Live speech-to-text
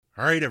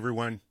All right,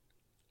 everyone,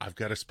 I've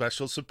got a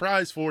special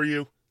surprise for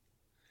you.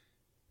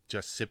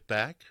 Just sit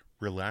back,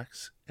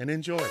 relax, and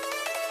enjoy.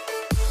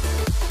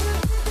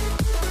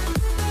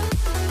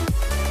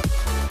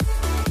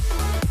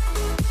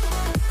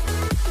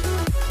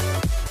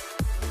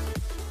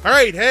 All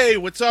right, hey,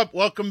 what's up?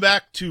 Welcome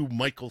back to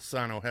Michael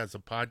Sahno Has a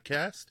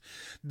Podcast.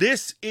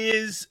 This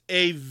is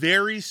a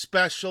very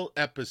special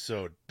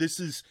episode. This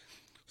is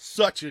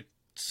such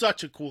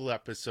a cool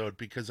episode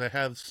because I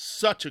have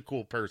such a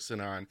cool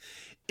person on.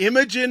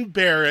 Imogen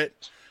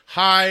Barrett.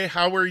 Hi,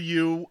 how are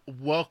you?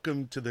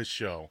 Welcome to the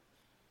show.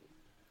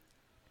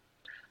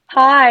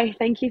 Hi,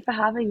 thank you for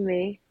having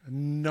me.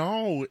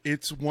 No,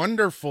 it's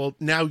wonderful.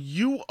 Now,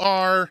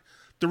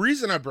 the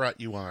reason I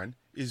brought you on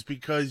is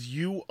because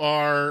you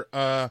are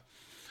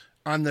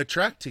on the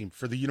track team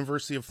for the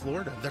University of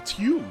Florida. That's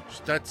huge.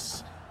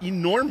 That's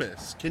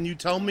enormous. Can you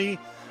tell me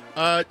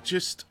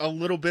just a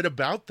little bit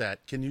about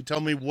that? Can you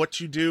tell me what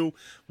you do?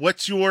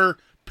 What's your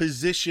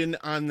position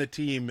on the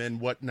team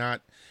and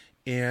whatnot?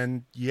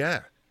 And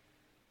yeah.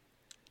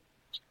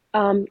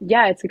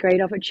 Yeah, it's a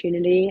great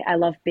opportunity. I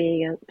love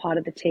being a part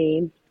of the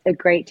team. A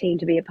great team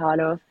to be a part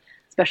of,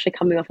 especially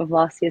coming off of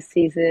last year's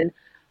season.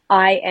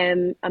 I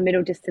am a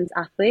middle distance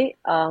athlete.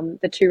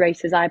 The two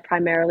races I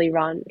primarily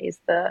run is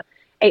the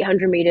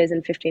 800 meters and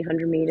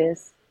 1500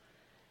 meters.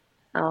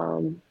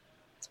 Um,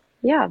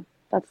 yeah,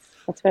 that's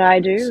what I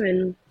do.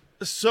 And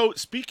So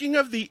speaking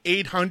of the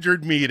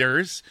 800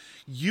 meters,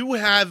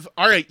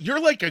 all right, you're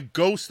like a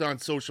ghost on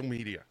social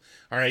media.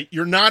 All right.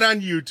 You're not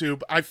on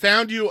YouTube. I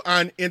found you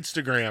on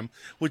Instagram,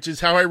 which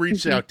is how I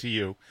reached out to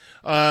you.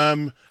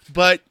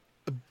 But,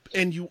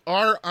 and you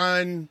are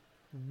on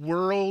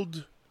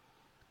world,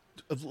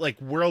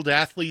 world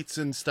athletes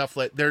and stuff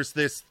there's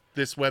this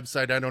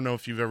website. I don't know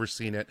if you've ever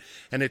seen it,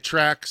 and it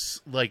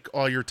tracks like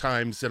all your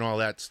times and all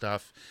that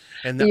stuff.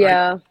 And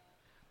yeah,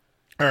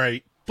 all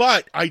right.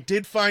 But I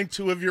did find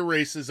two of your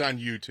races on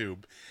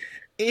YouTube.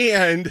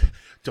 And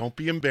don't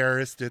be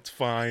embarrassed. It's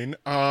fine.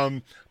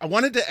 I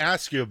wanted to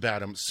ask you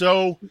about them.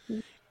 So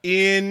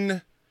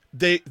in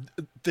the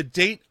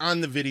date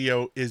on the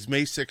video is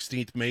May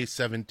 16th, May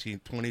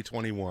 17th,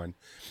 2021.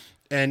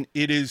 And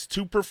it is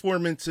two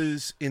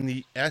performances in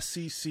the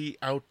SEC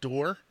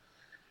outdoor.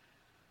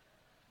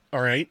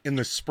 All right. In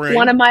the spring.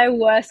 one of my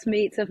worst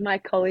meets of my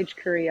college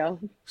career.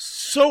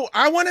 So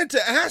I wanted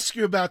to ask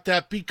you about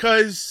that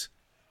because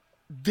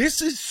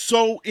this is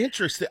so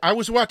interesting. I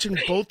was watching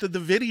both of the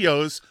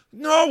videos.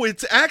 No,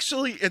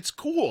 it's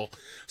cool.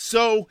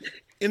 So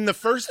in the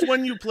first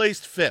one, you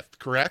placed fifth,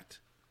 correct?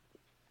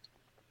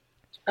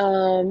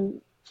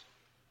 Um,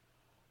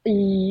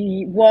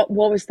 what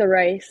was the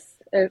race?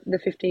 The It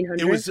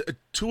 1500? was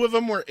two of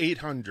them were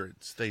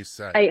 800s, they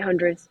said.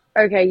 800s.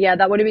 Okay, yeah,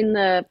 that would have been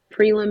the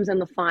prelims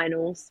and the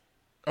finals.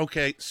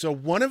 Okay, so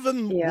one of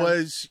them Yeah.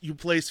 was you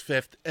placed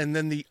fifth, and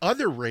then the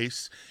other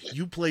race,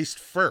 you placed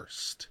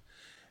first.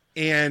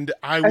 And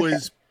I Okay.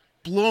 was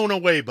blown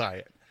away by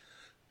it.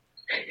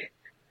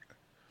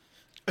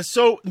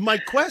 So my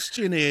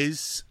question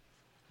is,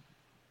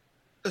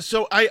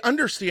 so I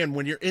understand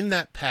when you're in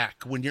that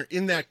pack, when you're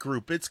in that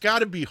group, it's got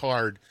to be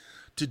hard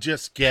to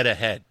just get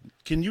ahead.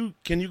 Can you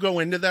go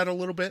into that a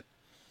little bit?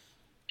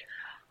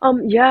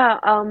 Yeah,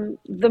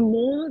 the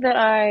more that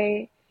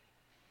I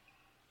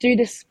do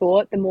this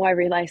sport, the more I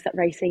realize that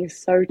racing is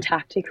so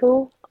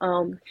tactical.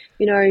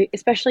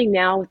 Especially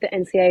now with the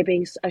NCAA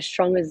being as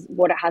strong as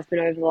what it has been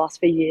over the last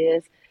few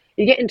years,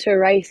 you get into a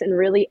race and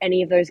really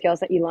any of those girls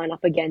that you line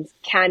up against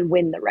can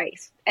win the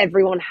race.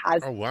 Everyone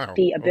has Oh wow.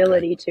 the Okay.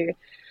 ability to.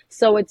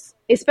 So it's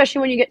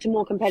especially when you get to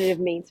more competitive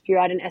meets, if you're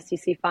at an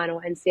SEC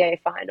final, NCAA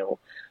final,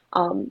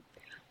 um,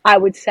 I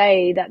would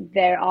say that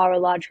there are a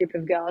large group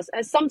of girls.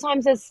 And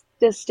sometimes there's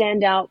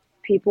standout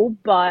people,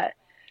 but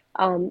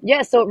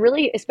yeah, so it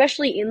really,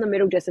 especially in the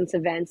middle distance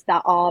events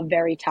that are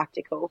very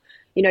tactical,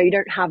 you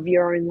don't have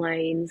your own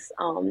lanes,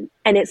 and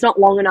it's not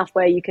long enough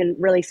where you can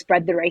really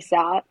spread the race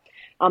out.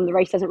 The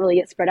race doesn't really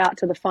get spread out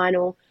to the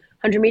final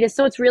 100 meters.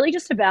 So it's really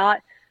just about,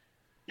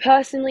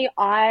 personally,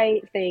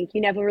 I think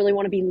you never really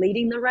want to be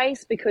leading the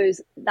race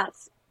because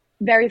that's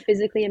very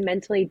physically and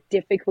mentally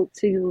difficult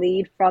to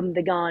lead from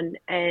the gun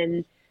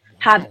and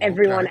have Wow.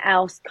 everyone Okay.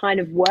 else kind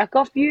of work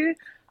off you.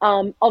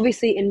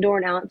 Obviously, indoor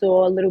and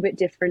outdoor, a little bit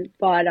different,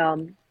 but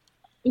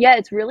yeah,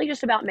 it's really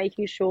just about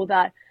making sure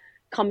that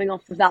coming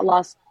off of that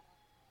last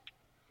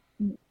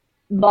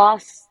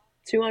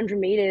 200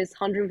 meters,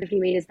 150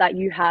 meters, that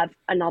you have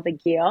another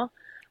gear.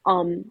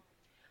 Um,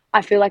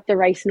 I feel like the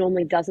race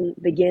normally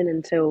doesn't begin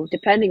until,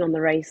 depending on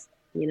the race,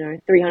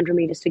 300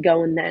 meters to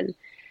go, and then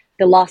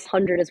the last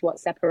 100 is what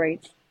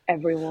separates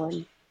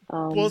everyone.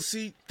 Well, Um,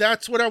 see,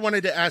 that's what I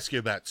wanted to ask you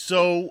about.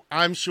 So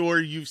I'm sure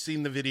you've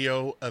seen the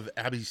video of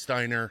Abby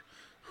Steiner,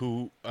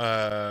 who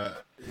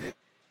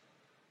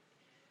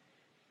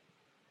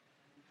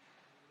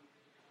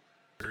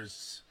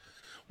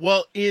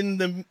well, in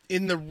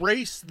the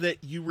race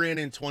that you ran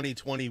in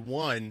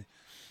 2021,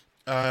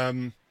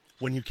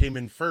 when you came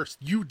in first,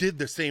 you did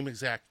the same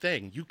exact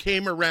thing. You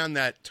came around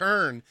that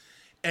turn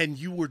and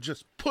you were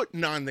just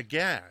putting on the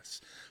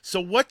gas.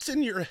 So what's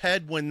in your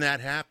head when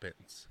that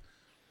happens?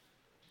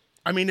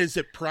 I mean, is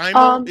it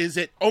primal? Um, Is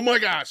it, oh my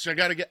gosh,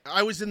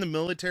 I was in the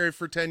military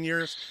for 10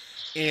 years,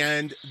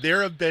 and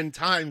there have been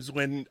times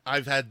when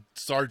I've had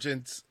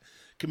sergeants,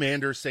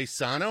 commanders say,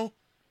 Sahno,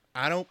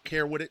 I don't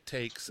care what it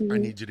takes. I mhm.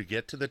 need you to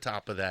get to the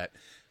top of that.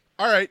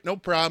 All right, no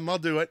problem. I'll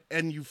do it.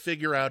 And you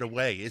figure out a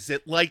way. Is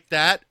it like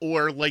that?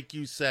 Or, like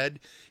you said,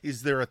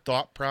 is there a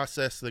thought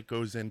process that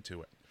goes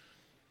into it?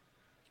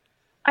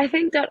 I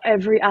think that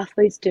every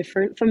athlete's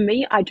different. For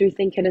me, I do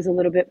think it is a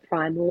little bit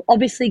primal.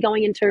 Obviously,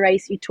 going into a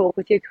race, you talk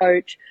with your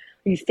coach,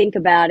 you think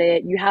about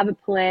it, you have a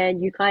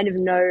plan, you kind of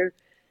know,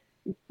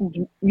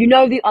 you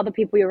know the other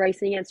people you're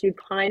racing against, you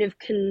kind of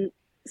can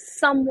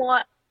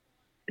somewhat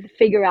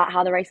figure out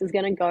how the race is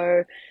going to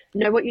go,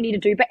 know what you need to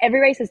do. But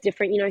every race is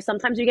different. You know,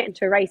 sometimes you get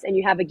into a race and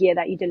you have a gear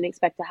that you didn't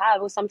expect to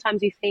have, or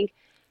sometimes you think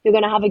you're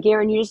going to have a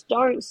gear and you just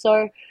don't.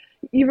 So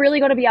you really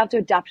got to be able to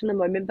adapt in the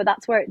moment. But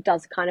that's where it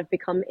does kind of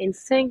become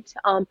instinct.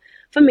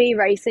 For me,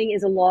 racing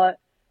is a lot.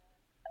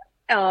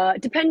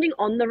 Depending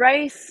on the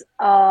race,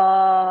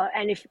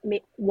 and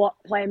what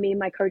plan me and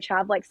my coach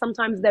have, like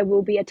sometimes there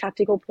will be a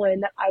tactical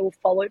plan that I will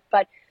follow,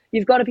 but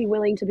you've got to be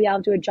willing to be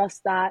able to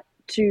adjust that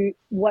to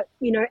what,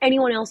 you know,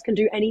 anyone else can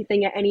do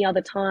anything at any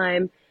other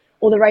time,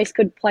 or the race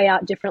could play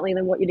out differently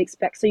than what you'd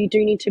expect. So you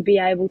do need to be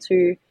able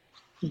to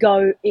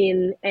go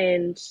in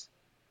and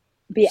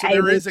be So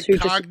there able is a to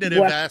just cognitive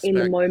work in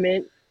the aspect.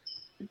 moment.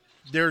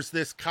 There's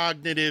this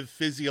cognitive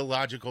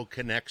physiological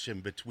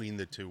connection between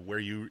the two where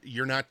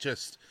you're not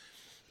just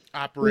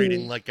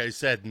operating, Mm. like I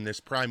said, in this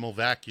primal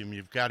vacuum.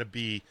 You've got to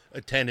be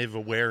attentive,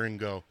 aware, and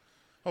go,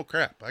 oh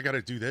crap, I got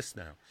to do this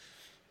now.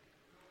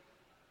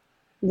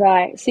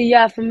 Right. So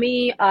yeah, for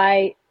me,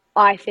 I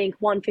think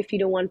 150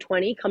 to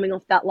 120 coming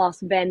off that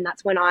last bend,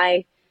 that's when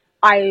I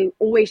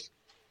always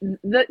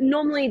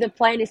normally the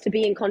plan is to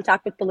be in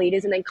contact with the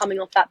leaders, and then coming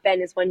off that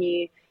bend is when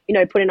you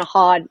know, put in a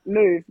hard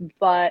move.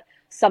 But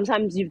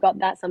sometimes you've got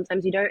that,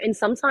 sometimes you don't. And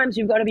sometimes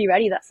you've got to be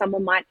ready that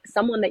someone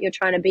that you're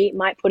trying to beat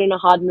might put in a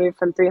hard move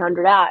from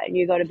 300 out, and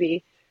you've got to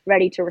be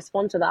ready to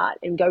respond to that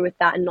and go with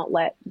that and not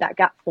let that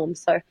gap form.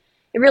 So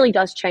it really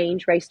does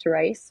change race to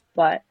race,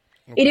 but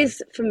it Okay.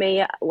 is for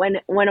me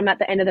when I'm at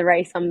the end of the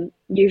race, I'm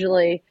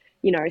usually,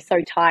 you know,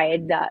 so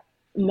tired that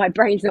my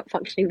brain's not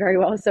functioning very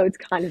well, so it's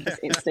kind of just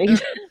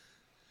instinct.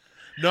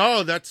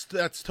 No,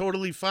 that's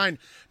totally fine.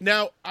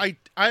 Now, I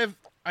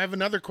have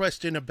another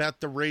question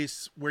about the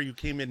race where you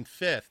came in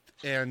fifth,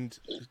 and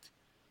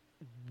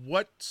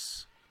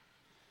what's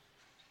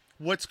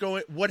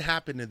what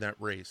happened in that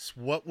race?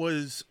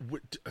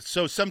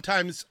 So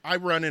sometimes I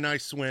run and I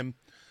swim,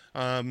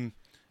 um,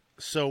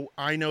 so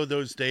I know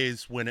those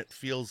days when it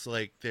feels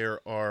like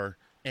there are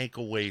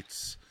ankle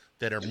weights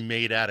that are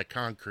made out of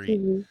concrete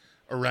Hmm.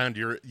 around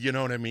you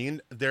know what I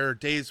mean? There are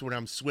days when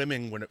I'm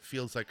swimming when it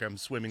feels like I'm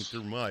swimming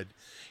through mud.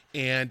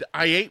 And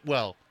I ate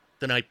well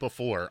the night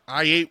before.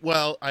 I ate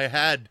well. I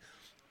had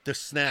the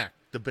snack,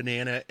 the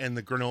banana and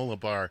the granola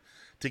bar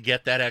to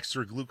get that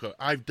extra glucose.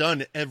 I've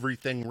done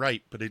everything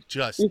right, but it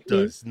just Hmm.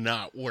 does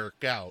not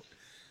work out.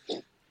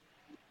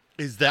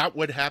 Is that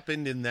what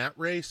happened in that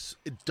race?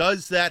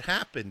 Does that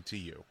happen to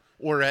you?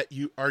 Or at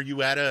you are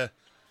you at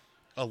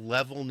a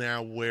level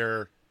now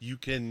where you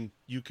can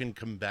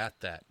combat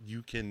that.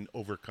 You can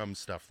overcome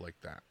stuff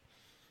like that.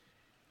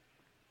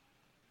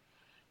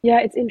 Yeah,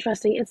 it's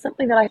interesting. It's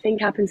something that I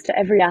think happens to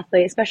every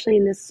athlete, especially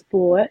in this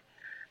sport.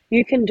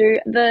 You can do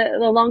the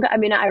longer, I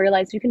mean, I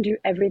realize you can do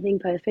everything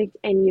perfect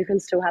and you can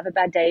still have a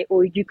bad day,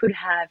 or you could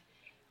have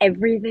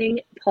everything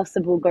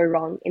possible go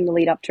wrong in the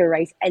lead up to a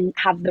race and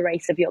have the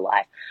race of your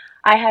life.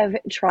 I have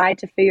tried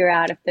to figure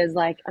out if there's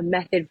like a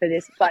method for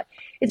this, but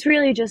it's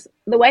really just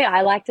the way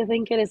I like to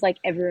think it is like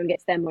everyone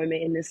gets their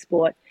moment in this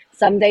sport.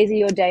 Some days are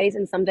your days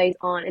and some days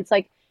aren't. It's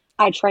like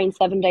I train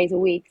 7 days a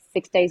week,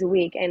 6 days a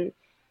week, and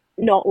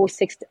not all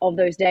six of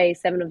those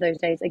days, seven of those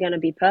days are going to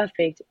be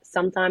perfect.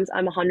 Sometimes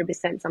I'm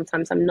 100%,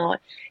 sometimes I'm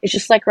not. It's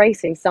just like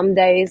racing. Some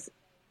days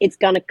it's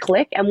going to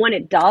click. And when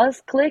it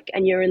does click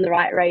and you're in the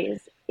right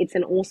race, it's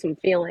an awesome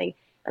feeling.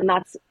 And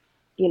that's,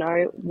 you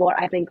know,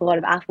 what I think a lot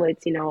of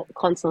athletes, you know,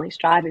 constantly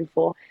striving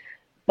for.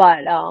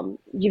 But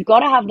you've got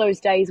to have those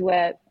days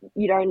where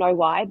you don't know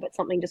why, but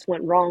something just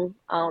went wrong.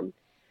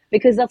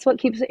 Because that's what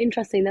keeps it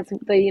interesting. That's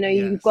the, you know,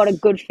 you've got a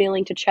Yes. good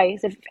feeling to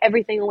chase. If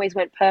everything always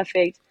went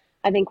perfect,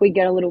 I think we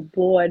get a little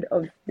bored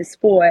of the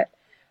sport.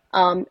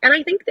 And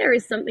I think there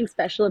is something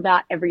special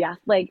about every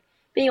athlete. Like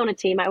being on a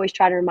team, I always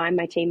try to remind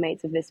my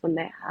teammates of this when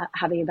they're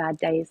having a bad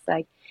day. It's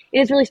like it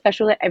is really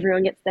special that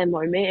everyone gets their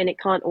moment, and it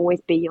can't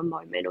always be your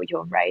moment or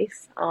your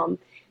race.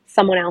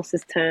 Someone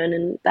else's turn,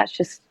 and that's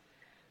just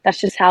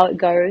how it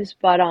goes.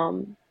 But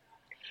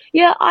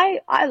yeah,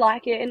 I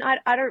like it, and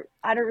I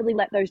don't really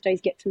let those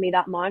days get to me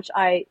that much.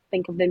 I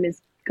think of them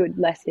as good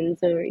lessons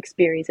or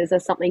experiences.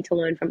 There's something to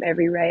learn from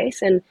every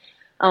race, and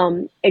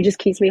it just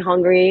keeps me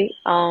hungry.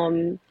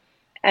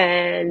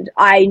 And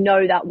I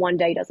know that one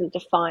day doesn't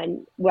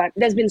define work.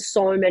 There's been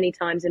so many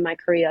times in my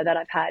career that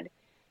I've had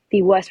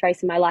the worst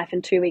race in my life,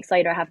 and 2 weeks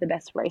later I have the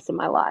best race in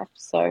my life.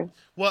 So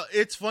Well,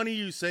 it's funny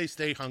you say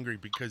stay hungry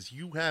because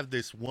you have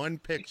this one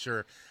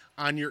picture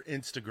on your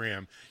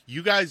Instagram.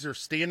 You guys are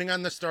standing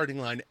on the starting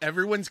line.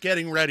 Everyone's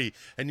getting ready,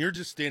 and you're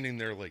just standing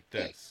there like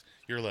this.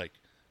 You're like,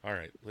 "All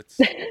right,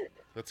 let's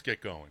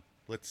get going.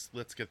 Let's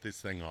get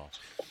this thing off."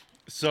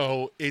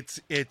 So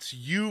it's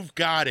you've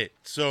got it.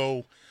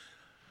 So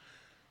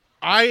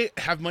I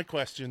have my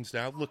questions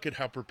now. Look at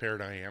how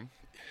prepared I am.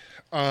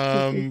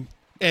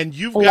 And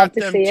you've I'd love got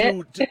to them see it.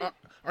 too.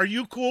 Are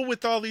you cool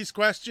with all these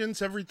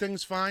questions?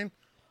 Everything's fine?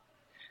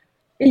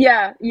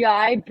 Yeah, yeah,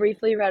 I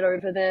briefly read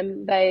over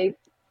them.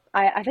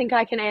 I think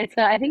I can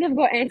answer. I think I've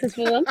got answers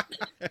for them.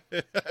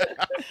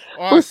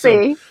 We'll Awesome.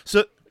 see.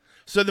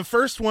 So the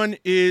first one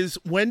is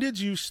when did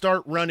you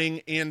start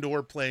running and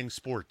or playing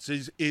sports?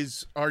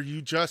 Is are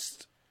you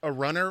just a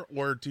runner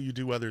or do you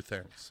do other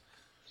things?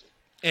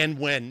 And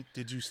when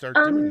did you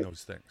start doing Um,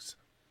 those things?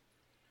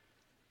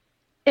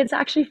 it's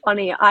actually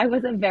funny. I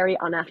was a very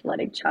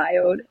unathletic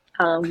child.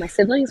 My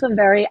siblings were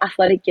very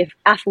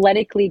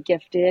athletically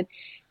gifted,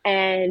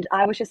 and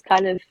I was just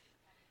kind of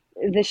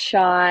the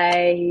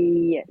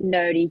shy,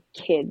 nerdy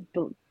kid.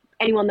 But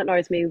anyone that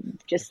knows me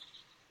just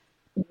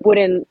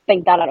wouldn't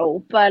think that at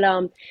all. But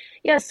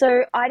yeah,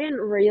 so I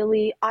didn't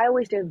really. I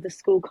always did the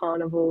school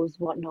carnivals,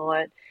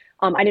 whatnot.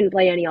 I didn't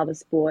play any other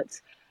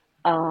sports.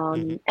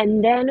 Hmm.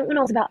 And then when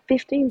I was about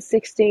 15,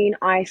 16,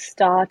 I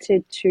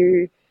started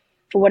to,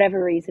 for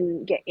whatever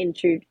reason, get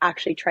into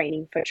actually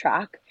training for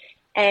track.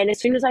 And as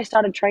soon as I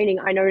started training,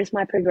 I noticed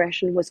my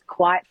progression was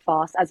quite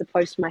fast as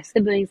opposed to my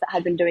siblings that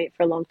had been doing it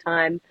for a long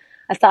time.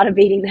 I started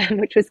beating them,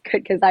 which was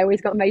good because I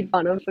always got made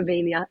fun of for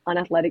being the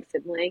unathletic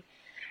sibling.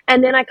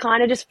 And then I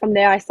kind of just from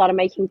there, I started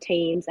making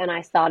teams and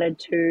I started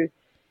to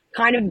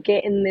kind of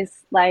get in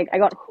this, like, I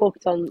got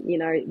hooked on,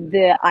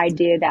 the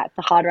idea that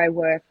the harder I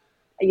work,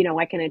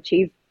 I can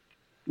achieve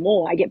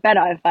more. I get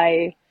better if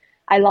I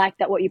like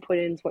that what you put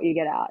in is what you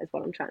get out, is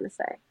what I'm trying to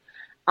say.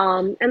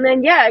 And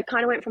then yeah, it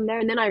kind of went from there.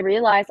 And then I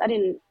realized I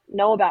didn't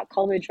know about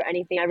college or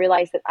anything. I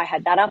realized that I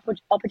had that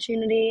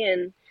opportunity,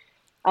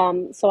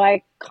 and so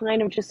I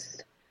kind of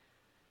just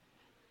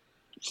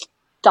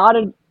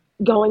started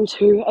going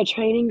to a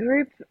training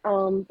group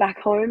back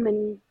home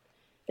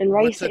and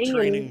What's a racing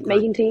and training group?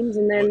 making teams.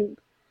 And What then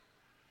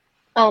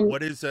um,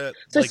 what is a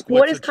so like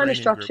sport what's is a kind of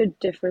training group? structured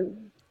different.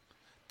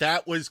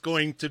 That was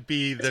going to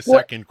be the Sport.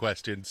 second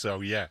question.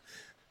 So yeah.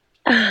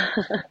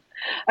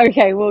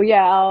 Okay, well,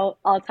 yeah, I'll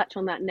touch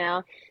on that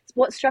now.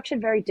 Sports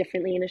structured very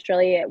differently in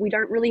Australia. We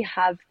don't really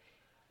have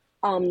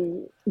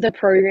the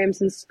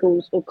programs in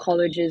schools or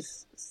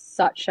colleges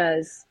such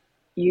as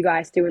you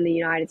guys do in the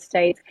United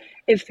States.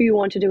 If you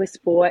want to do a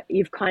sport,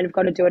 you've kind of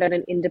got to do it at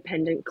an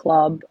independent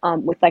club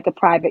with like a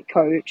private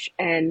coach,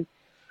 and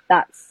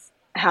that's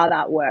how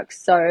that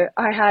works. So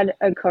I had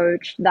a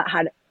coach that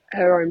had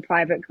her own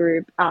private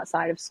group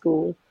outside of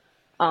school,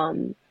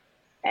 um,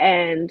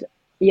 and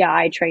yeah,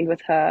 I trained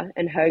with her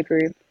and her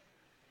group.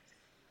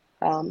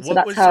 So What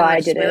that's was how her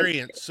I did it.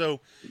 experience?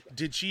 So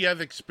did she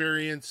have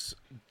experience?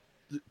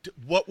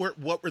 What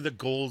were the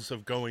goals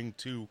of going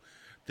to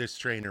this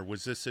trainer?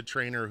 Was this a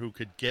trainer who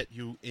could get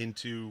you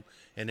into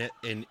an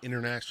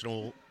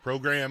international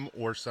program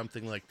or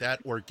something like that,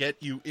 or get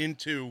you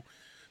into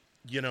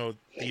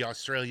the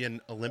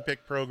Australian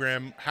Olympic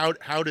program?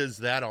 How does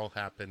that all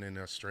happen in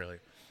Australia?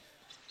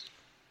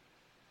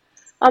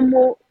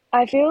 Well,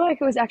 I feel like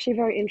it was actually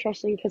very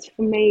interesting because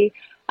for me,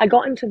 I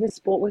got into the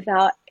sport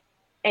without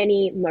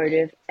any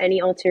motive, any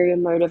ulterior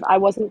motive. I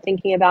wasn't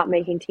thinking about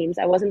making teams.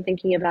 I wasn't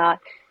thinking about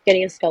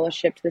getting a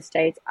scholarship to the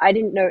States. I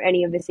didn't know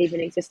any of this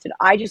even existed.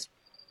 I just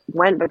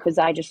went because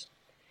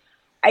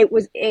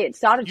it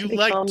started to You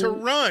like to become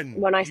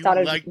run. when I You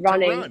started like to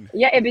running. run.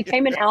 Yeah, it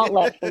became an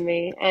outlet for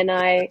me and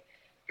I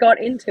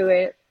got into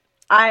it.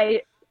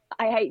 I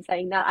I hate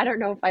saying that. I don't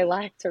know if I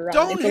like to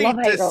run. Don't It's a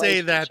hate to love-hate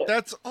say that. relationship.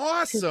 That's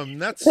awesome.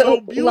 That's It's so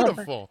love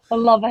beautiful. a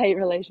love-hate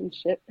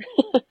relationship.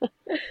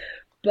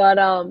 But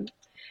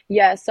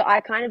yeah, so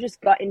I kind of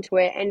just got into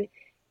it, and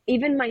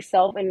even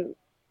myself and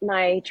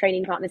my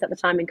training partners at the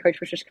time and coach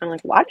was just kind of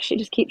like, why does she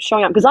just keep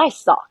showing up? Because I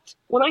sucked.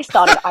 When I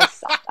started, I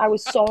sucked. I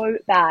was so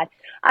bad.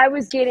 I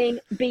was getting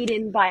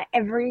beaten by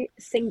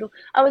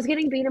I was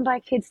getting beaten by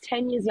kids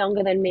 10 years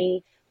younger than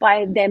me,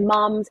 by their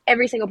mums.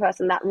 Every single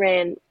person that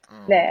ran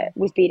there Oh.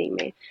 was beating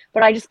me.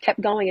 But I just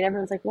kept going, and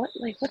everyone's like, what?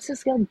 Like, what's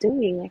this girl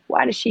doing? Like,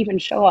 why does she even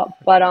show up?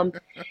 But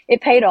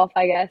it paid off,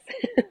 I guess.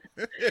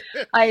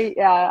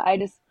 I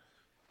just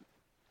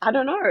I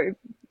don't know.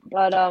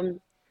 But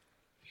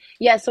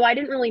yeah, so I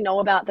didn't really know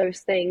about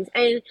those things,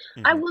 and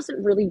I Mhm.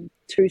 wasn't really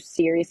too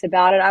serious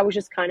about it. I was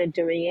just kind of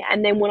doing it.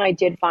 And then when I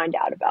did find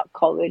out about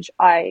college,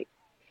 I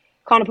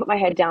kind of put my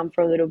head down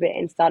for a little bit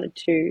and started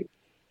to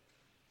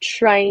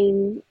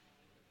train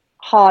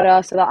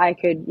harder so that I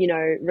could,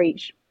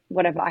 reach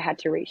whatever I had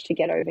to reach to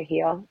get over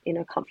here in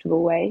a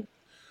comfortable way.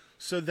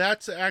 So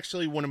that's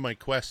actually one of my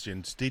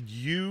questions.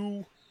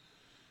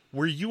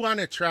 Were you on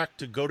a track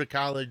to go to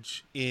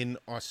college in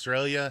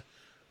Australia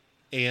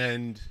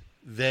and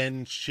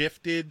then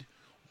shifted,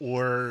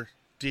 or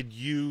did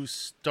you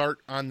start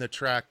on the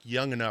track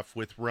young enough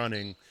with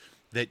running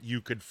that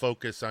you could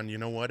focus on, you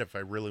know what, if I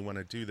really want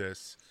to do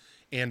this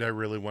and I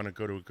really want to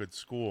go to a good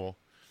school,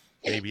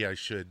 maybe I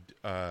should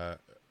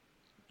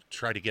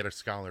try to get a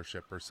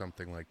scholarship or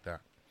something like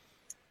that?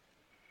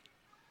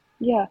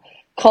 Yeah.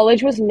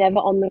 College was never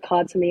on the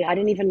cards for me. I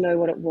didn't even know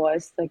what it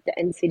was, like the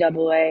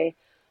NCAA.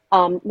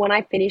 When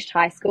I finished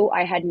high school,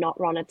 I had not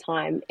run a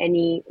time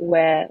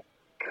anywhere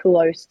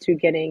close to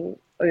getting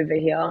over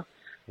here.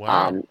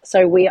 Wow.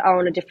 So we are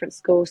on a different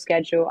school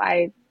schedule.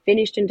 I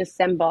finished in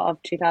December of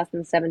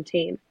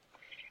 2017.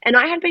 And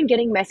I had been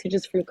getting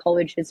messages from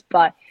colleges,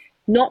 but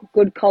not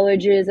good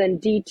colleges and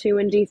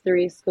D2 and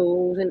D3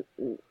 schools and,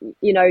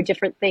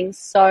 different things.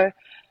 So,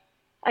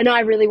 and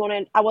I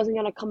wasn't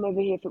going to come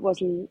over here if it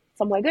wasn't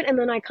somewhere good. And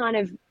then I kind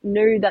of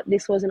knew that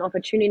this was an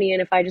opportunity.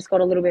 And if I just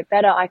got a little bit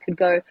better, I could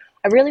go.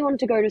 I really wanted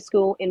to go to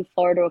school in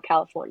Florida or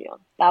California.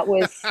 That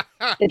was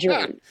the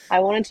dream. I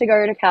wanted to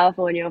go to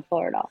California or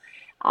Florida.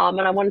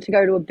 And I wanted to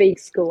go to a big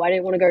school. I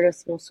didn't want to go to a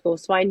small school.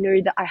 So I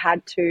knew that I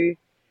had to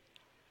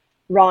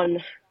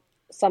run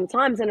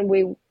sometimes.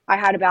 And I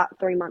had about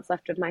 3 months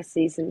left of my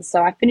season.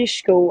 So I finished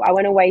school. I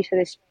went away to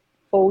this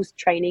falls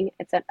training.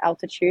 It's at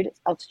altitude. It's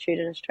altitude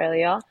in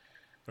Australia.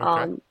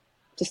 Okay.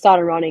 Just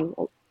started running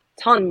a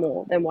ton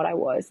more than what I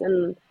was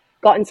and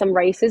got in some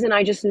races. And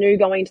I just knew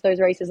going to those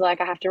races,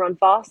 like I have to run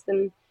fast.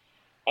 And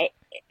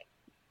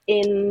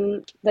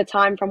in the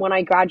time from when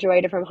I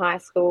graduated from high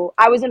school,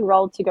 I was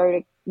enrolled to go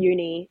to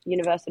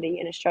university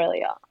in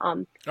Australia.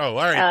 Oh, all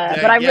right.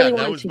 But I Yeah, really that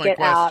wanted was to my get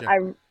out.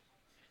 question.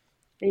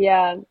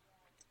 Yeah,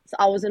 so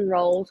I was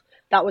enrolled.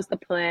 That was the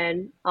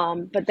plan.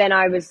 But then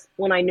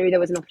when I knew there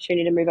was an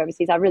opportunity to move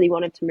overseas, I really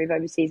wanted to move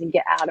overseas and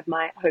get out of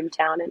my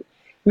hometown and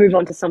move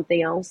on to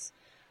something else.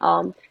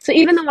 So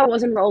even though I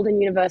was enrolled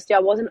in university, I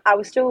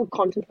was still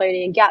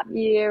contemplating a gap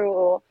year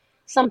or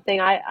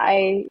something.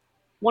 I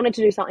wanted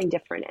to do something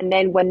different. And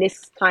then when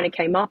this kind of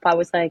came up, I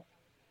was like,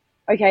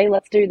 okay,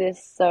 let's do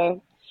this.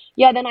 So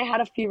yeah, then I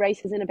had a few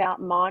races in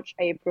about March,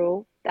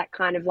 April that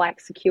kind of like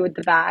secured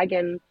the bag.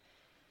 And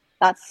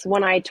that's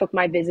when I took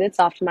my visits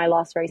after my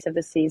last race of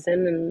the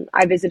season. And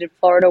I visited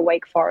Florida,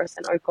 Wake Forest,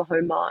 and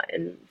Oklahoma.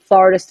 And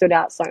Florida stood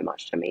out so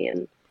much to me.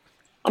 And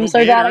I'm Go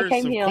so glad I Gators,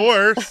 came of here.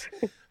 course.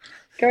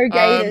 Go Um,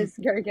 Gators,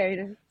 go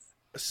Gators.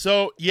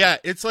 so yeah,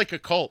 it's like a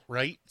cult,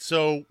 right?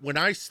 So when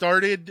I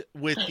started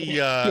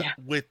Yeah.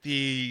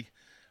 the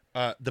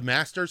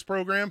master's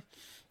program,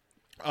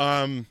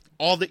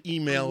 all the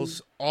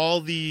emails,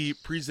 all the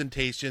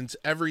presentations,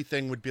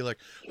 everything would be like,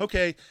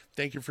 okay,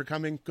 thank you for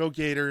coming, go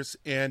Gators,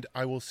 and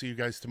I will see you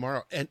guys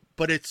tomorrow. And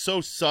but it's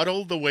so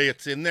subtle the way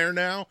it's in there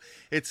now.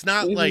 It's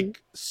not Hmm.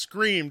 like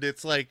screamed,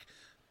 it's like,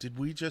 did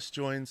we just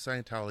join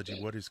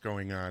Scientology? What is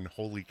going on?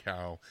 Holy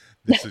cow,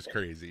 this is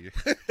crazy.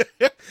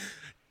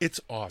 It's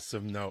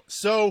awesome though.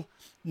 So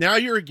now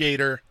you're a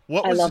Gator.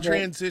 What I was the love it.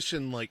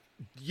 transition like?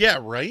 Yeah,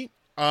 right.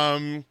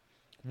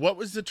 What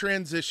was the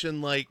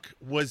transition like?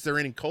 Was there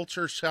any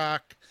culture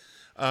shock?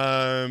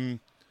 Um,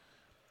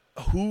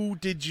 who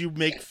did you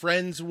make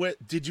friends with?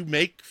 Did you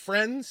make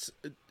friends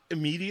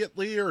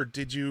immediately, or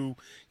did you,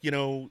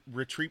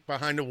 retreat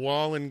behind a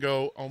wall and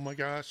go, "Oh my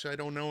gosh, I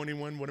don't know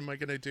anyone. What am I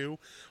going to do?"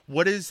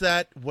 What is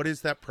that? What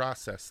is that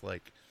process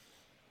like?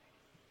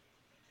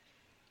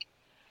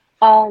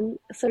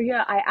 So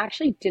yeah,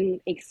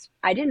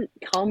 I didn't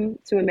come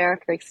to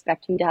America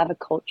expecting to have a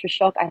culture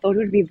shock. I thought it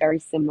would be very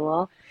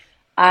similar.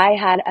 I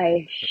had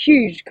a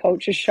huge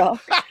culture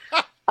shock.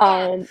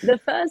 The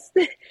first,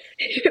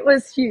 it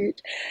was huge.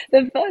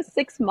 The first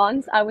 6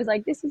 months, I was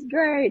like, this is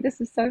great. This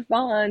is so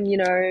fun,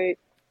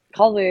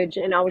 college.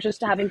 And I was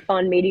just having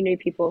fun meeting new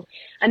people.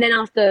 And then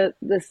after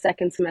the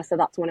second semester,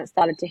 that's when it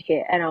started to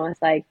hit. And I was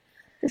like,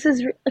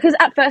 because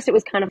at first it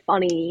was kind of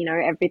funny,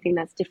 everything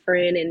that's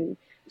different and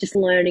just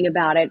learning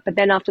about it. But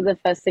then after the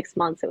first 6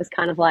 months, it was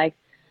kind of like,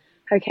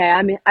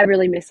 okay, I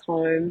really miss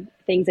home.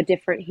 Things are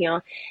different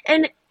here.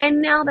 And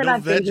now that No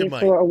I've been here Vegemite.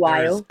 for a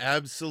There is while,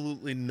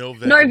 absolutely no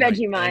no Vegemite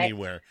Vegemite.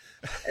 anywhere.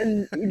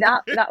 And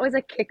that was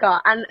a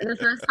kicker. And the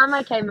first time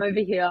I came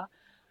over here,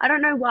 I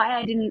don't know why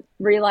I didn't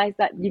realize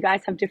that you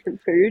guys have different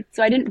food.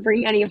 So I didn't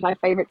bring any of my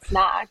favorite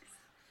snacks,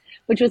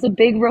 which was a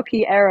big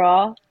rookie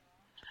error.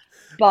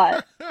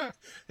 But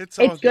It's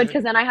all it's good good.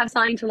 because then I have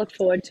something to look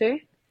forward to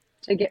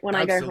get when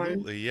I go home.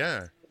 Absolutely,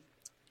 yeah.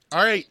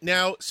 All right,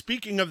 now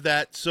speaking of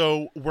that,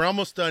 so we're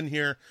almost done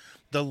here.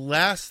 The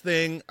last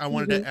thing I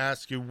wanted Hmm. to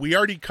ask you, we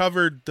already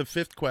covered the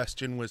fifth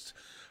question was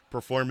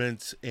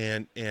performance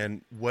and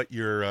what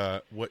your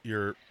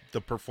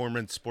the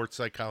performance sports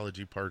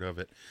psychology part of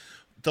it.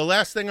 The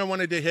last thing I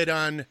wanted to hit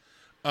on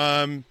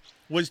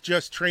was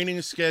just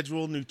training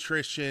schedule,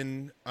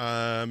 nutrition,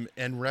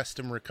 and rest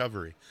and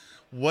recovery.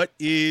 What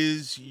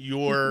is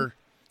your,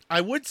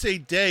 I would say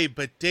day,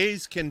 but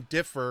days can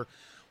differ.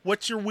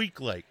 What's your week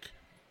like?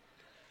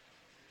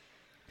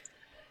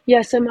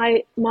 Yeah, so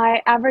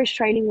my average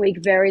training week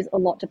varies a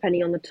lot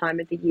depending on the time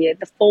of the year.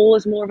 The fall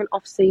is more of an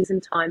off-season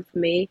time for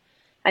me,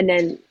 and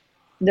then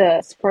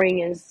the spring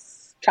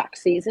is track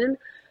season.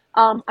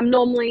 I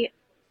normally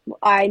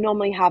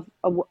have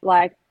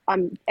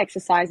I'm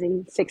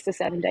exercising 6 to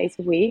 7 days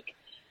a week.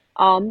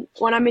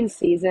 When I'm in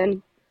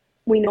season,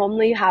 we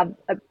normally have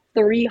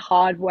 3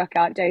 hard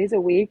workout days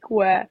a week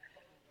where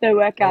the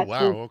Oh workouts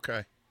wow, will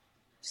okay.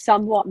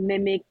 somewhat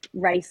mimic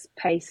race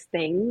pace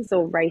things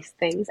or race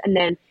things. And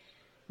then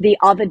the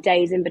other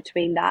days in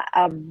between that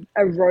are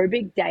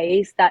aerobic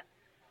days that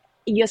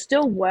you're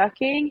still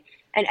working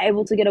and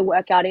able to get a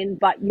workout in,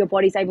 but your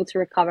body's able to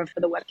recover for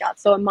the workout.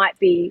 So it might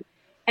be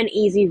an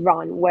easy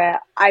run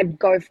where I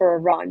go for a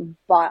run,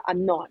 but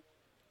I'm not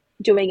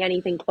doing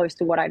anything close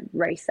to what I'd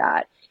race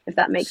at, if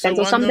that makes sense.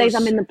 So Or some days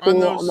I'm in the on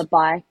pool on the those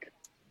bike.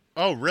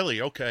 oh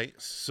really? Okay.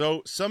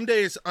 So some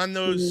days on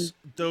Mm-hmm.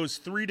 those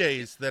 3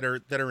 days that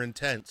are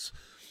intense,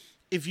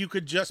 if you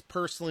could just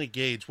personally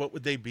gauge, what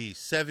would they be?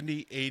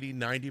 70, 80,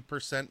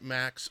 90%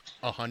 max,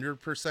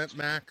 100%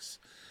 max?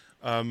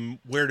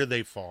 Where do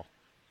they fall?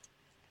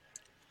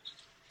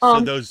 So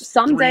those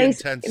Some three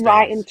days, intense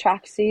right in days.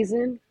 track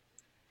season,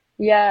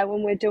 yeah,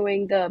 when we're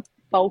doing the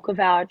bulk of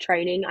our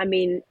training, I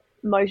mean,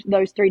 most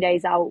those 3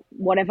 days are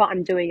whatever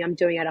I'm doing at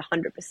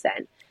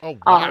 100%. Oh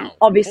wow.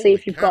 Obviously, Holy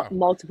if you've got cow.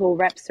 multiple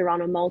reps to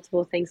run or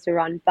multiple things to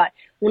run, but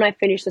when I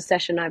finish the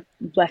session, I've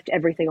left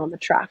everything on the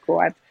track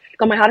or I've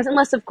got my hardest,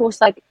 unless, of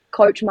course, like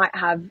coach might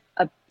have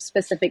a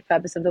specific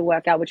purpose of the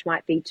workout, which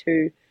might be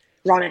to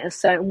run it a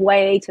certain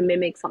way to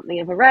mimic something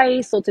of a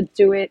race or to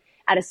do it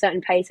at a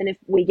certain pace. And if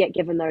we get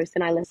given those,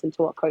 then I listen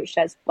to what coach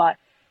says. But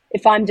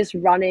if I'm just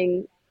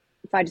running,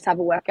 if I just have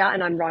a workout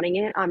and I'm running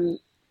it, I'm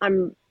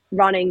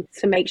running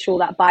to make sure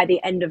that by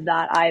the end of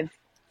that I've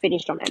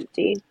finished on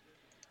empty.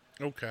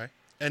 Okay.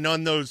 And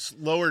on those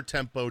lower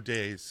tempo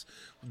days,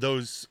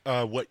 those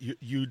what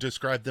you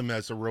describe them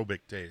as aerobic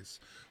days.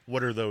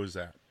 What are those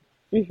at?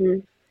 hmm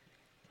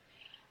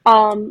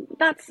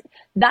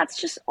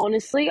that's just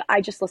honestly,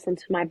 I just listen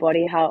to my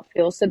body how it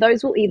feels. So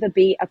those will either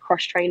be a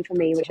cross train for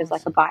me, That's which is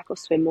like a awesome. bike or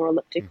swim or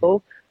Hmm.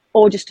 elliptical,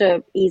 or just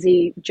a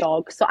easy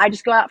jog. So I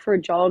just go out for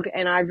a jog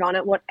and I run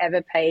at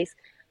whatever pace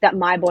that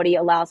my body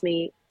allows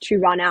me to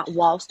run out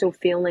while still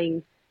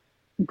feeling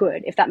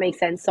good, if that makes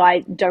sense. So I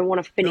don't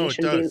want to No, finish it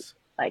and be does.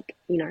 like,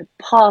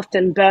 puffed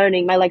and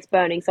burning, my legs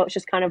burning. So it's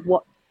just kind of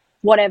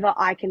whatever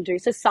I can do.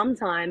 So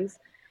sometimes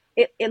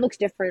it looks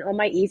different on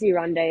my easy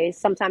run days.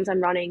 Sometimes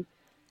I'm running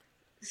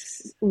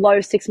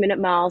low 6 minute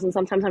miles and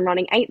sometimes I'm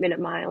running 8 minute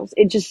miles.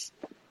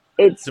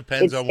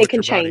 Depends on It what can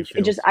your body change.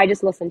 feels. I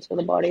just listen to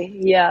the body.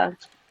 Yeah.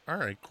 All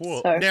right,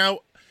 cool. So Now,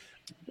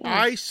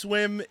 yeah. I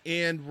swim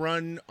and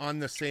run on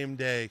the same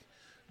day.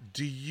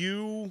 Do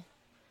you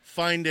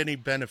find any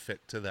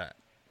benefit to that?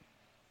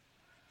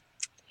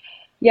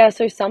 Yeah,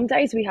 so some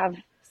days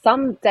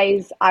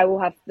I will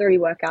have 3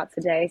 workouts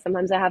a day.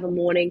 Sometimes I have a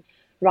morning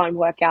run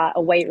workout,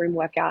 a weight room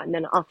workout, and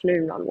then an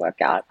afternoon run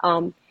workout.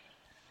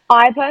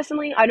 I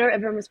personally, I know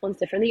everyone responds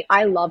differently.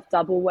 I love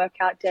double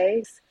workout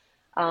days.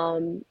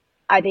 Um,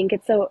 I think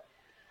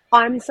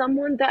I'm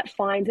someone that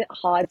finds it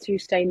hard to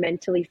stay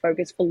mentally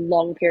focused for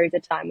long periods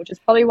of time, which is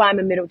probably why I'm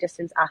a middle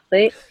distance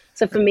athlete.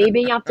 So for me,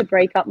 being able to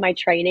break up my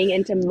training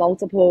into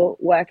multiple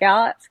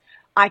workouts,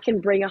 I can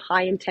bring a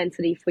high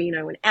intensity for,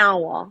 an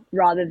hour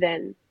rather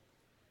than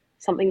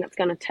something that's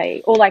going to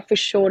take, or like for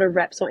shorter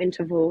reps or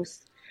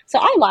intervals. So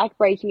I like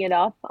breaking it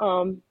up.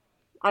 I'm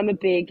a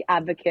big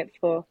advocate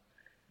for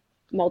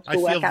I multiple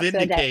feel workouts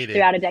vindicated.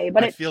 throughout a day,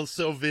 but I feel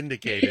so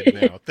vindicated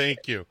now.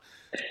 Thank you.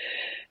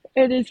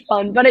 it is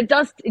fun, but it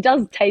does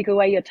take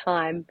away your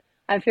time.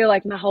 I feel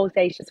like my whole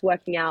day's just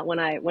working out when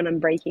I'm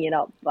breaking it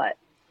up. But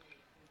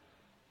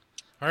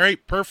All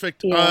right,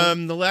 perfect. yeah,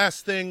 The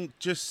last thing,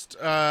 just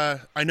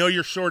I know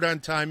you're short on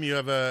time. You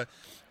have a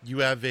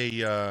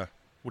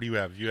what do you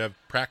have? You have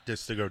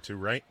practice to go to,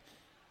 right?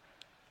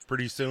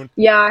 Pretty soon.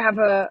 yeah, I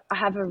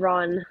have a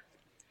run,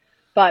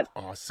 but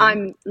Awesome.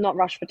 I'm not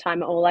rushed for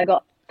time at all. I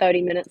got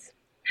 30 minutes.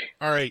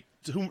 All right,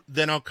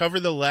 then I'll cover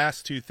the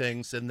last two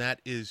things, and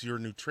that is your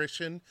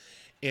nutrition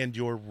and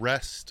your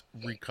rest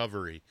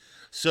recovery.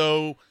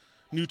 So,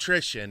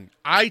 nutrition.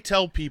 I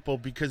tell people,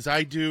 because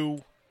I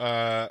do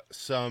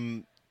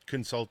some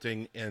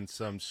consulting and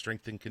some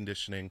strength and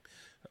conditioning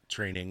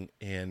training,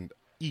 and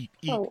eat,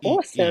 eat, Oh,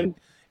 eat, eat. awesome.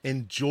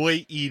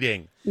 Enjoy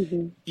eating.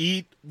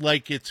 Eat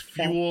like it's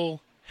Yeah.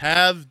 fuel.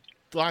 Have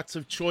lots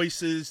of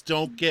choices.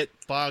 Don't get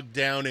bogged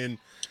down in,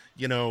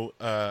 you know,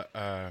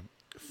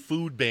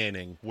 food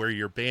banning, where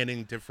you're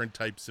banning different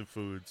types of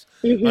foods.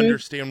 hmm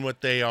Understand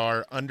what they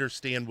are,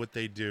 understand what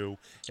they do,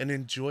 and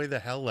enjoy the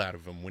hell out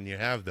of them when you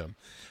have them.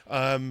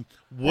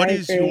 I What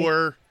is agree.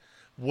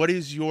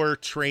 your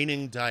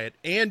training diet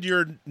and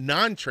your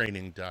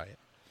non-training diet?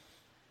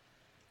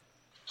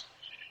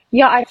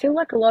 Yeah, I feel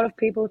like a lot of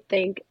people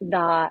think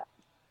that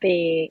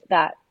being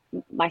that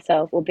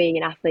myself or being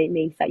an athlete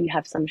means that you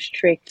have some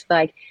strict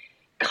like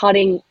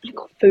cutting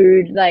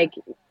food, like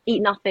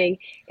eat nothing.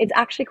 It's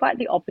actually quite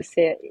the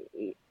opposite.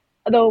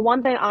 The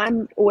one thing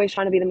I'm always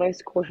trying to be the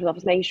most cautious of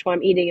is making sure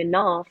I'm eating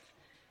enough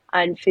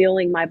and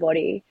fueling my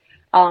body.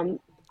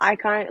 I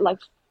kind of like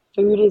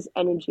food is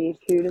energy,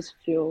 food is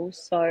fuel.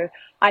 So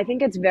I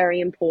think it's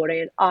very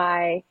important.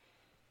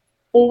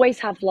 always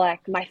have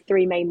like my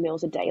three main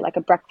meals a day, like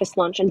a breakfast,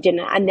 lunch, and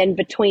dinner. And then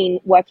between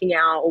working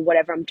out or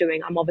whatever I'm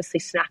doing, I'm obviously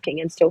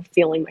snacking and still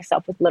fueling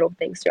myself with little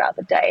things throughout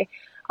the day.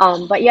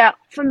 But yeah,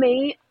 for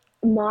me,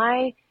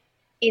 my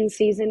in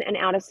season and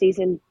out of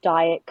season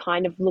diet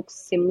kind of looks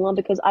similar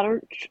because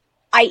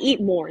I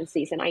eat more in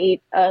season. I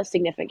eat a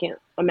significant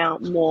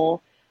amount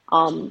more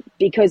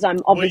because I'm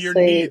Well, your obviously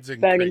needs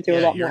burning increase. through a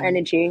Yeah, lot more your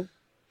energy.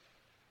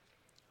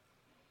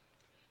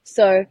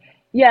 So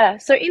yeah,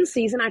 so in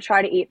season I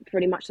try to eat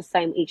pretty much the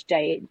same each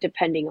day,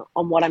 depending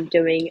on what I'm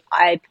doing.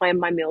 I plan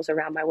my meals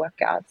around my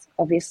workouts,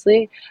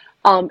 obviously.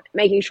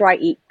 Making sure I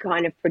eat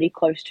kind of pretty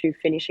close to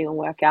finishing a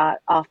workout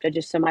after,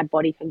 just so my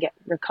body can get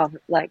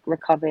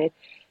recovered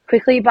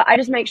quickly. But I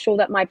just make sure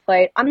that my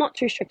plate. I'm not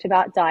too strict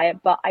about diet,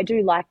 but I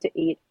do like to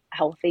eat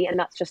healthy, and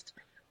that's just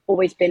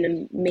always been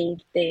a me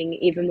thing,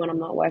 even when I'm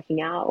not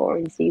working out or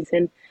in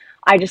season.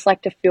 I just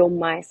like to fill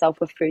myself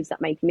with foods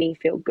that make me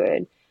feel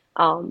good.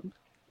 Um,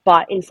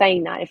 but in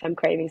saying that, if I'm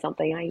craving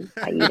something,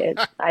 I eat it.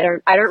 I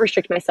don't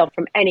restrict myself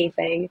from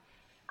anything.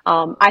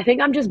 I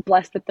think I'm just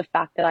blessed with the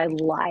fact that I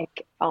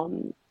like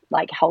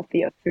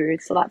healthier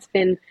food, so that's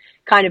been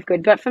kind of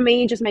good. But for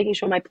me, just making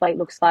sure my plate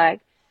looks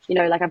like,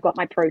 like I've got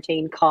my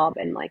protein, carb,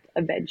 and like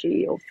a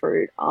veggie or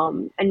fruit,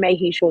 and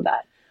making sure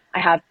that I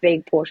have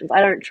big portions.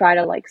 I don't try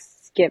to like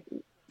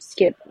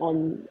skip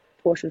on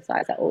portion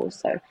size at all.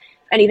 So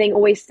anything,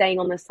 always staying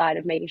on the side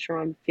of making sure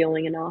I'm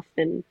feeling enough,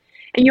 and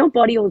your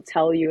body will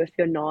tell you if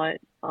you're not.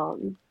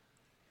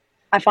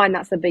 I find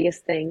that's the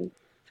biggest thing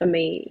for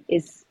me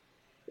is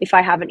if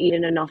I haven't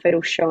eaten enough,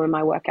 it'll show in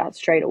my workout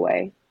straight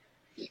away.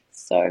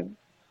 So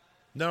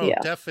no,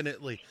 yeah,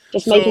 definitely.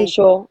 just making So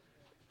sure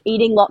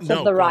eating lots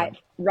of no, the go right on.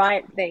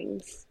 right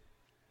things.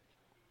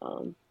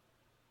 Um,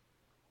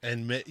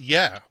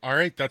 Yeah, all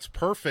right, that's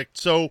perfect.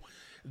 So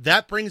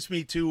that brings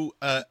me to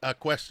a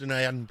question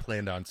I hadn't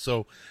planned on.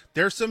 So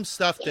there's some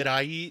stuff that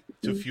I eat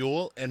to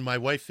fuel, and my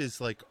wife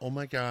is like, "Oh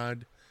my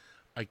god,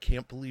 I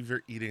can't believe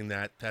you're eating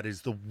that. That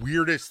is the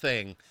weirdest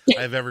thing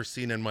I've ever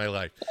seen in my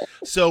life."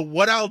 So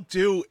what I'll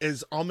do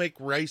is I'll make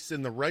rice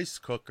in the rice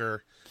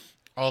cooker.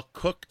 I'll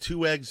cook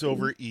 2 eggs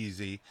over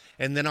easy,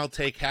 and then I'll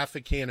take half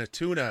a can of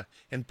tuna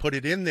and put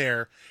it in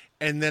there,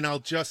 and then I'll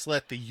just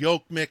let the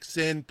yolk mix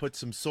in, put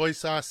some soy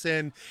sauce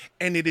in,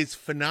 and it is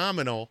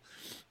phenomenal.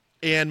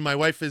 And my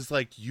wife is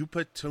like, "You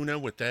put tuna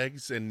with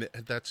eggs, and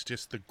that's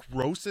just the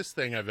grossest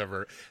thing I've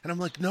ever." And I'm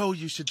like, "No,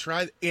 you should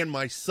try it." And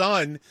my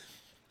son,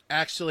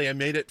 actually, I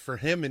made it for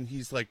him, and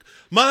he's like,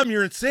 "Mom,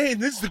 you're insane.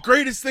 This is the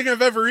greatest thing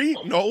I've ever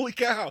eaten. Holy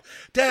cow.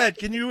 Dad,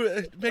 can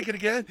you make it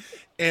again?"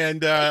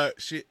 And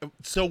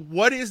so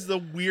what is the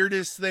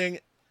weirdest thing?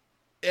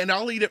 And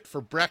I'll eat it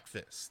for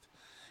breakfast.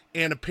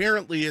 And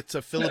apparently it's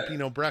a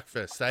Filipino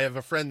breakfast. I have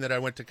a friend that I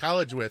went to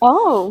college with,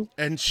 oh,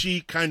 and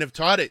she kind of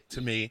taught it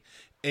to me.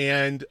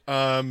 And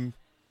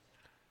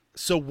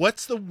so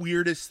what's the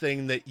weirdest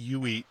thing that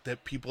you eat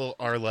that people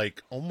are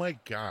like, "Oh my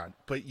god,"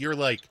 but you're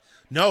like,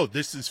 "No,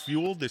 this is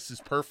fuel. This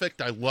is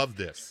perfect. I love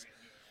this."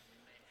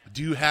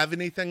 Do you have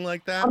anything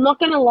like that? I'm not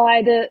gonna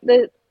lie,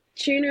 the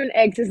tuna and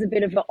eggs is a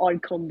bit of an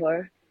odd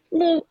combo.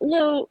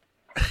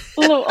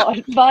 Little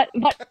odd, but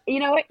you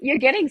know what? You're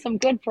getting some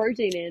good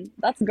protein in.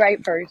 That's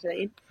great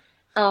protein.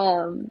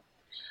 Um,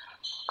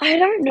 I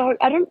don't know.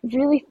 I don't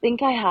really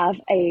think I have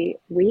a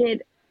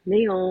weird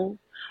meal.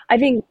 I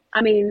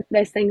mean,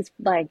 there's things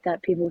like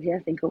that people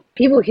here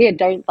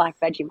don't like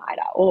Vegemite at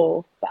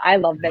all, but I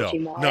love No,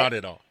 Vegemite. not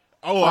at all.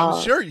 Oh, I'm Uh,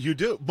 sure you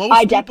do.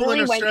 I Most people in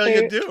definitely went Australia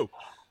through, do.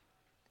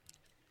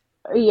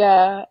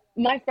 yeah,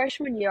 my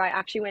freshman year, I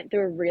actually went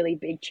through a really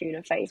big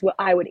tuna phase where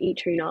I would eat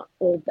tuna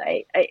all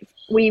day.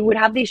 We would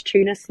have these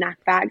tuna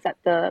snack bags at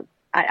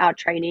our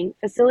training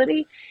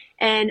facility,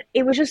 and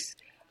it was just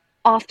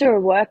after a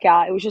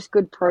workout, it was just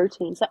good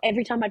protein. So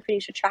every time I'd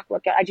finish a track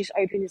workout, I just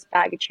open this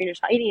bag of tuna,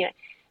 start eating it.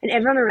 And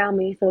everyone around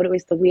me thought it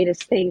was the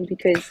weirdest thing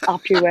because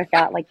after you work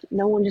out, like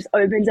no one just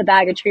opens a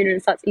bag of tuna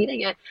and starts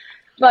eating it.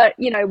 But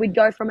we'd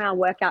go from our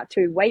workout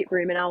to weight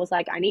room, and I was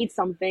like, I need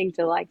something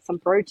to like some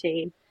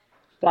protein.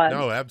 But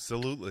No,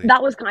 absolutely.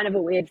 that was kind of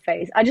a weird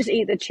phase. I just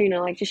eat the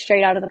tuna like just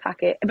straight out of the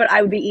packet, but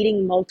I would be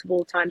eating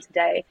multiple times a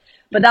day.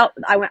 But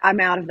I'm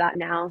out of that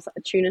now. So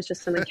tuna's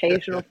just an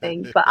occasional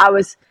thing. But I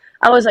was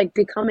like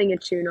becoming a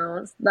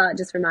tuna. That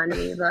just reminded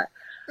me. But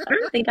I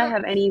don't think I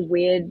have any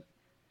weird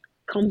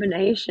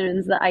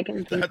combinations that I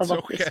can think of That's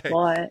off the okay.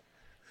 spot.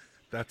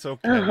 That's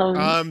okay.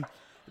 Um,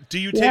 Do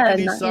you take yeah,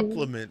 any nothing.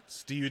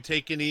 supplements? Do you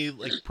take any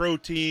like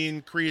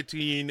protein,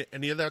 creatine,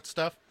 any of that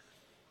stuff?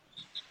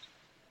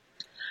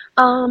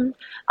 Um,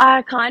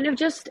 I kind of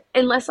just,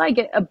 unless I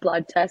get a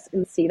blood test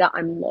and see that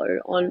I'm low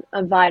on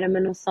a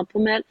vitamin or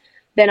supplement,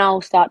 then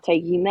I'll start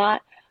taking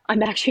that.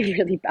 I'm actually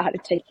really bad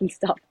at taking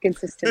stuff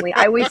consistently.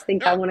 I always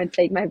think I want to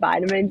take my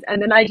vitamins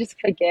and then I just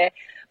forget.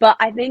 But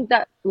I think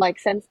that, like,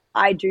 since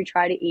I do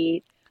try to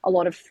eat a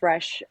lot of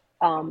fresh,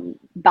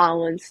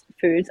 balanced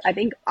foods, I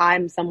think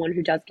I'm someone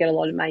who does get a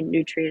lot of my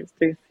nutrients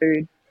through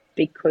food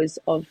because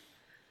of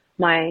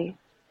my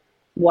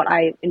what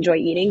I enjoy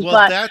eating, Well,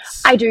 but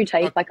that's I do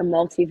a take like a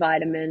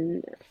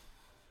multivitamin.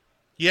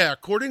 Yeah,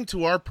 according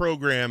to our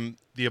program,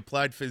 the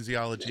Applied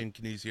Physiology and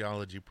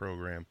Kinesiology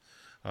program,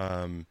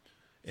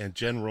 and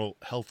general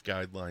health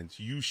guidelines,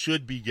 you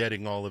should be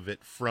getting all of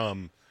it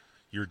from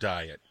your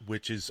diet,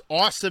 which is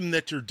awesome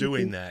that you're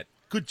doing that.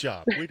 Good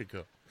job. Way to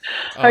go.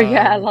 Oh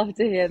yeah, I Um, love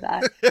to hear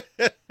that.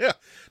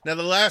 Now,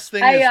 the last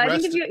thing is I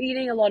think if rest. you're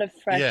eating a lot of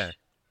Yeah. fresh,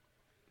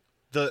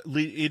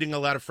 Eating a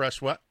lot of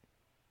fresh what?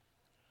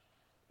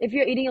 if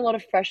you're eating a lot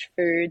of fresh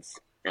foods,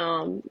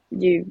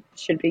 you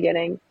should be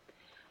getting.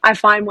 I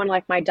find when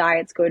like my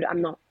diet's good,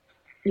 I'm not,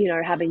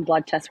 having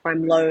blood tests where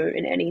I'm low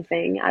in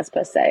anything as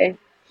per se.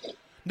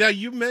 Now,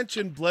 you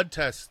mentioned blood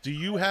tests. Do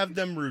you have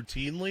them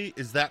routinely?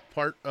 Is that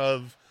part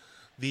of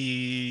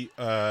the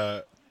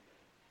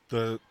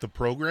the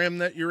program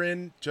that you're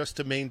in just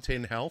to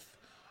maintain health?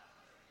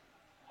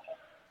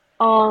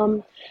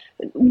 Um,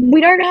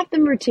 we don't have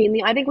them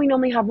routinely. I think we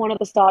normally have one at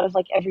the start of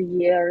like every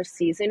year or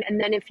season. And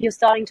then if you're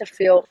starting to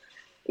feel,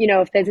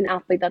 if there's an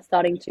athlete that's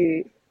starting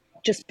to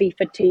just be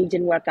fatigued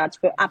in workouts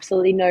for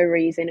absolutely no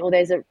reason, or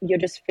you're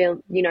just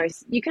feel,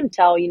 you can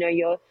tell,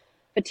 you're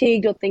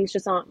fatigued or things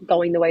just aren't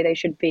going the way they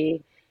should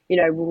be,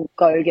 we'll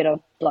go get a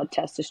blood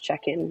test, just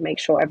check in, make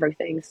sure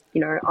everything's,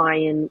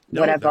 iron,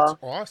 No, that's whatever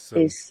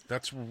awesome. is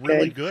That's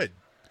really good. good.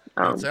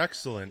 That's Um,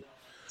 excellent.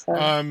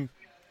 so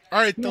All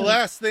right, the yeah.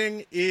 last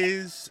thing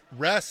is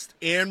rest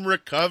and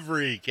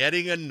recovery,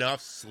 getting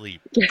enough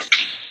sleep.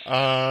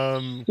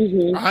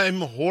 hmm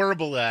I'm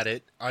horrible at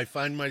it. I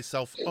find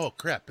myself, oh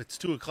crap, it's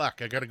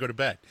 2:00. I got to go to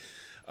bed.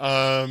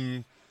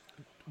 Um,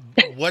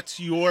 what's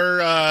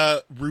your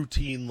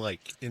routine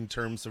like in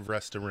terms of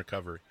rest and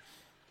recovery?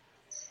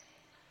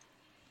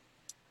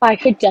 I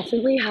could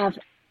definitely have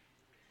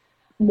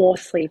more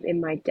sleep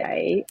in my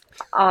day.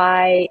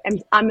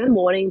 I'm a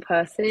morning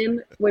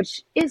person,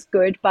 which is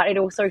good, but it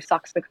also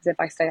sucks because if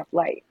I stay up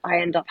late, I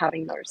end up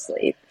having no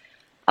sleep.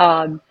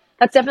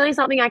 That's definitely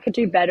something I could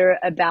do better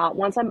about.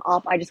 Once I'm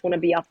up, I just want to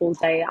be up all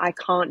day. I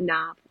can't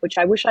nap, which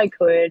I wish I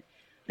could,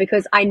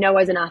 because I know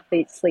as an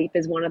athlete, sleep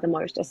is one of the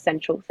most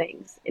essential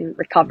things in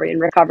recovery,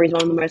 and recovery is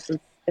one of the most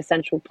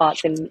essential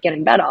parts in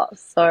getting better.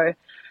 So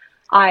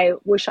I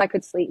wish I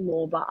could sleep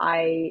more, but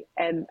I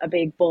am a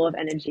big ball of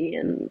energy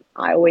and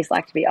I always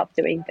like to be up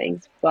doing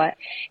things. But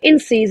in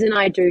season,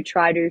 I do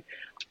try to,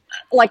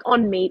 like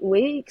on meet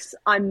weeks,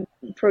 I'm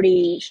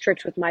pretty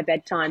strict with my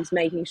bedtimes,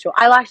 making sure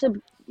I like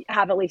to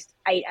have at least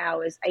 8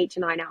 hours, 8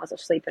 to 9 hours of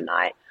sleep a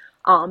night.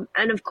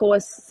 And of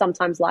course,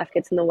 sometimes life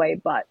gets in the way,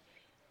 but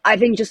I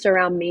think just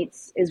around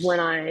meets is when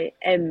I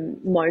am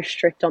most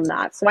strict on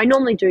that. So I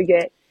normally do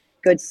get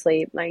good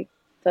sleep, like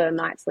the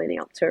nights leading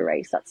up to a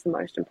race. That's the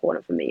most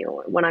important for me,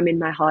 or when I'm in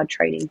my hard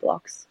training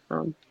blocks.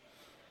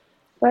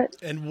 But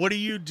And what do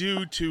you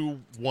do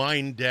to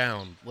wind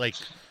down?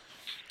 Like,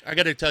 I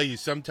got to tell you,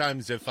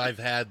 sometimes if I've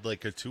had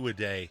like a two a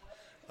day,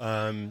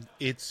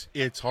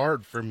 it's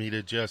hard for me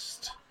to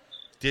just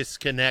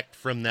disconnect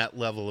from that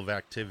level of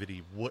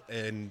activity.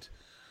 And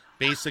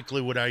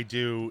basically, what I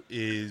do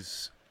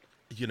is,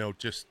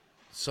 just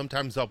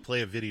sometimes I'll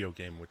play a video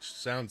game, which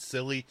sounds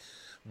silly.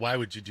 Why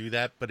would you do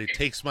that? But it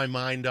takes my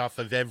mind off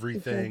of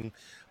mhm. everything.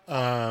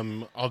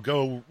 I'll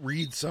go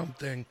read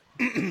something.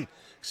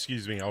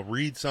 Excuse me. I'll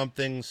read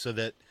something so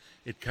that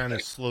it kind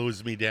of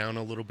slows me down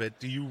a little bit.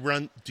 Do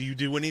you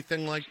do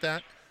anything like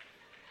that?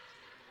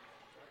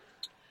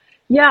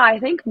 Yeah, I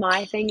think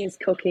my thing is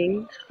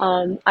cooking.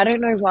 I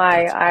don't know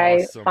why. That's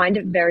I awesome. find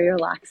it very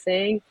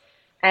relaxing,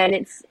 and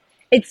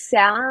it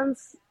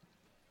sounds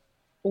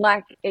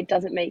like it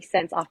doesn't make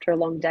sense after a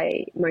long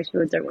day. Most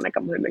people don't want to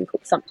come home and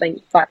cook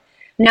something, but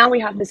now we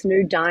have this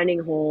new dining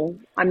hall.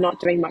 I'm not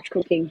doing much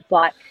cooking,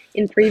 but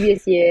in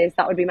previous years,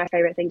 that would be my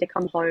favorite thing, to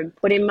come home,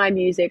 put in my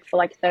music for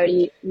like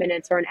 30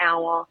 minutes or an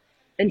hour,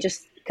 and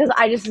just because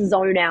I just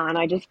zone out and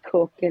I just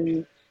cook,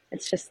 and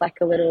it's just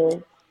like a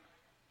little,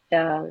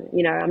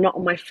 I'm not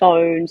on my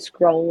phone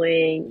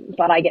scrolling,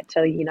 but I get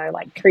to,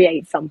 like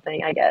create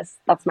something, I guess.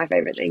 That's my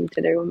favorite thing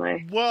to do on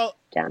my Well,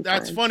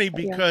 that's downtime. funny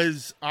But yeah.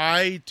 because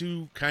I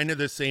do kind of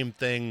the same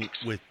thing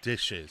with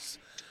dishes.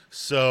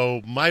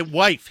 So my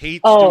wife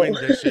hates Oh, doing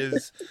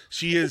dishes.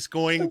 She is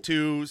going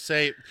to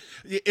say,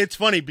 it's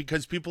funny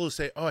because people will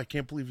say, "Oh, I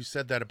can't believe you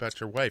said that about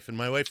your wife," and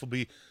my wife will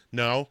be,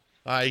 "No,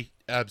 I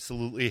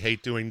absolutely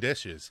hate doing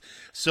dishes."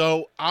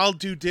 So I'll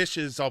do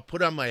dishes. I'll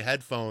put on my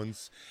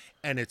headphones,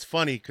 and it's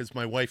funny because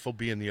my wife will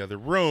be in the other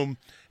room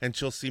and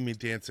she'll see me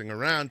dancing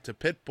around to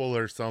Pitbull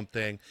or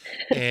something,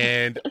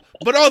 and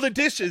but all the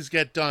dishes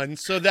get done,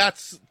 so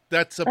that's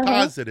a uh-huh.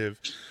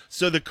 positive.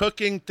 So the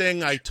cooking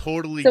thing, I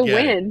totally It's a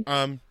get it. win.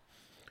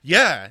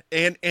 Yeah,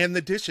 and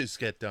the dishes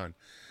get done.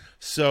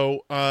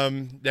 So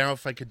now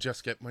if I could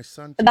just get my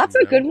son to That's do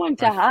a them, good one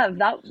to I have.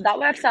 That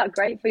works out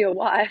great for your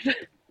wife.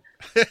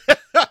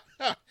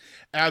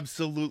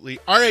 absolutely.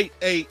 All right,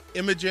 hey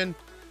Imogen,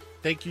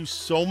 thank you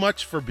so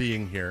much for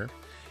being here.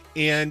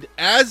 And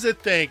as a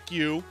thank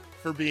you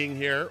for being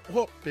here,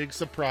 oh, big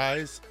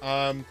surprise.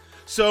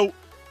 So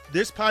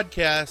this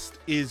podcast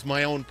is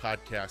my own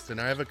podcast,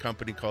 and I have a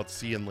company called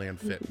Sea and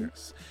Land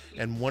Fitness.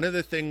 And one of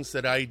the things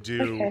that I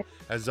do Okay.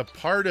 as a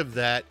part of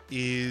that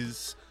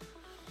is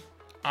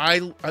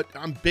I'm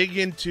big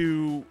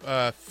into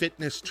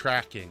fitness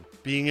tracking,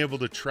 being able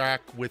to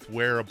track with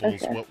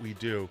wearables what we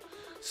do.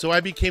 So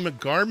I became a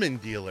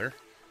Garmin dealer.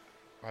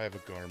 I have a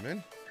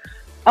Garmin.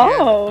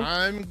 Oh. And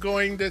I'm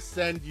going to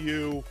send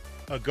you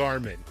a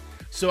Garmin.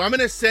 So I'm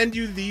going to send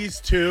you these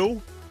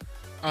two.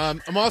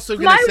 I'm also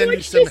going to send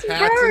you some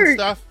hats and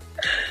stuff.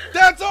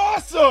 That's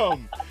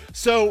awesome.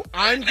 So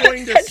I'm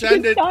going to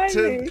send it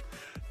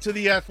to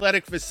the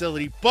athletic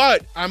facility,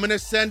 but I'm going to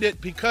send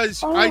it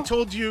because I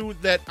told you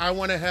that I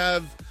want to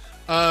have,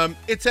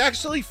 it's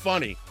actually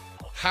funny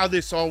how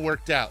this all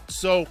worked out.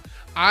 So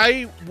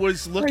I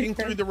was looking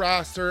through the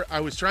roster.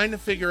 I was trying to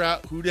figure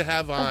out who to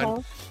have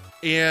on,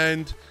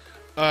 and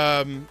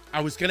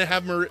I was going to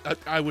have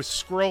I was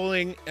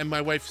scrolling, and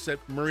my wife said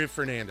Maria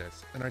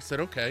Fernandez, and I said,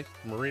 okay,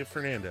 Maria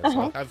Fernandez,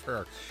 I'll have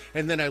her.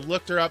 And then I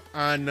looked her up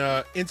on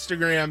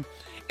Instagram,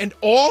 and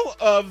all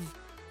of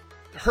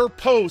her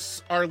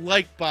posts are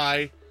liked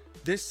by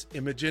this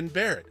Imogen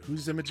Barrett.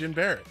 Who's Imogen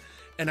Barrett?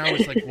 And I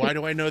was like, why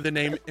do I know the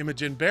name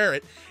Imogen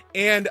Barrett?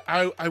 And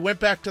I went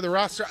back to the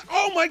roster.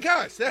 Oh my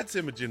gosh, that's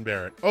Imogen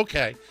Barrett.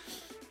 Okay.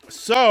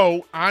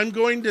 So I'm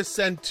going to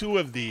send two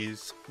of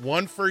these,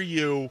 one for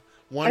you,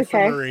 one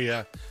for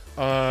Maria.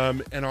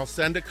 And I'll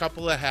send a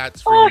couple of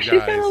hats for you guys. Oh,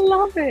 she's going to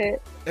love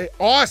it.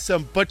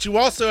 Awesome. But you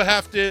also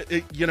have to,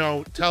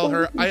 tell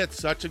her I had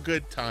such a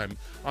good time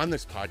on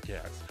this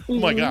podcast. Oh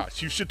my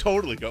gosh, you should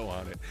totally go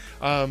on it.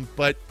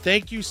 But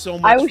thank you so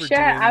much for doing this.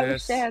 I will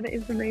share the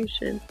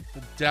information.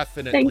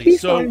 Definitely. Thank you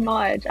so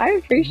much. I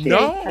appreciate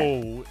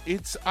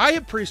I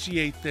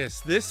appreciate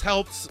this. This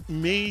helps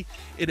me.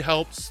 It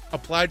helps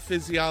applied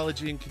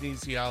physiology and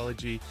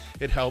kinesiology.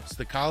 It helps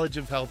the College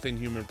of Health and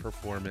Human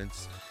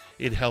Performance.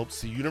 It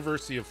helps the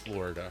University of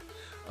Florida.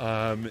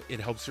 It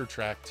helps your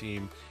track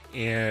team,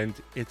 and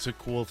it's a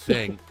cool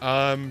thing.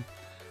 I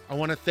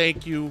want to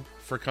thank you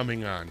for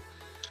coming on.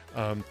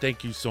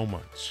 Thank you so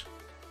much.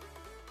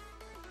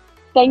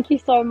 Thank you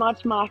so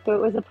much, Michael.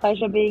 It was a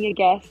pleasure being a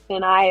guest,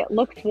 and I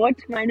look forward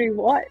to my new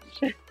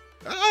watch.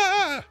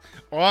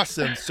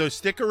 Awesome. So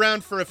stick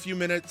around for a few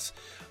minutes.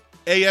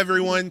 Hey,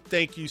 everyone,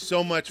 thank you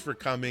so much for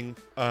coming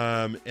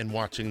and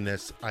watching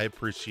this. I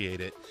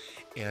appreciate it,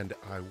 and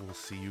I will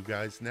see you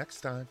guys next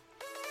time.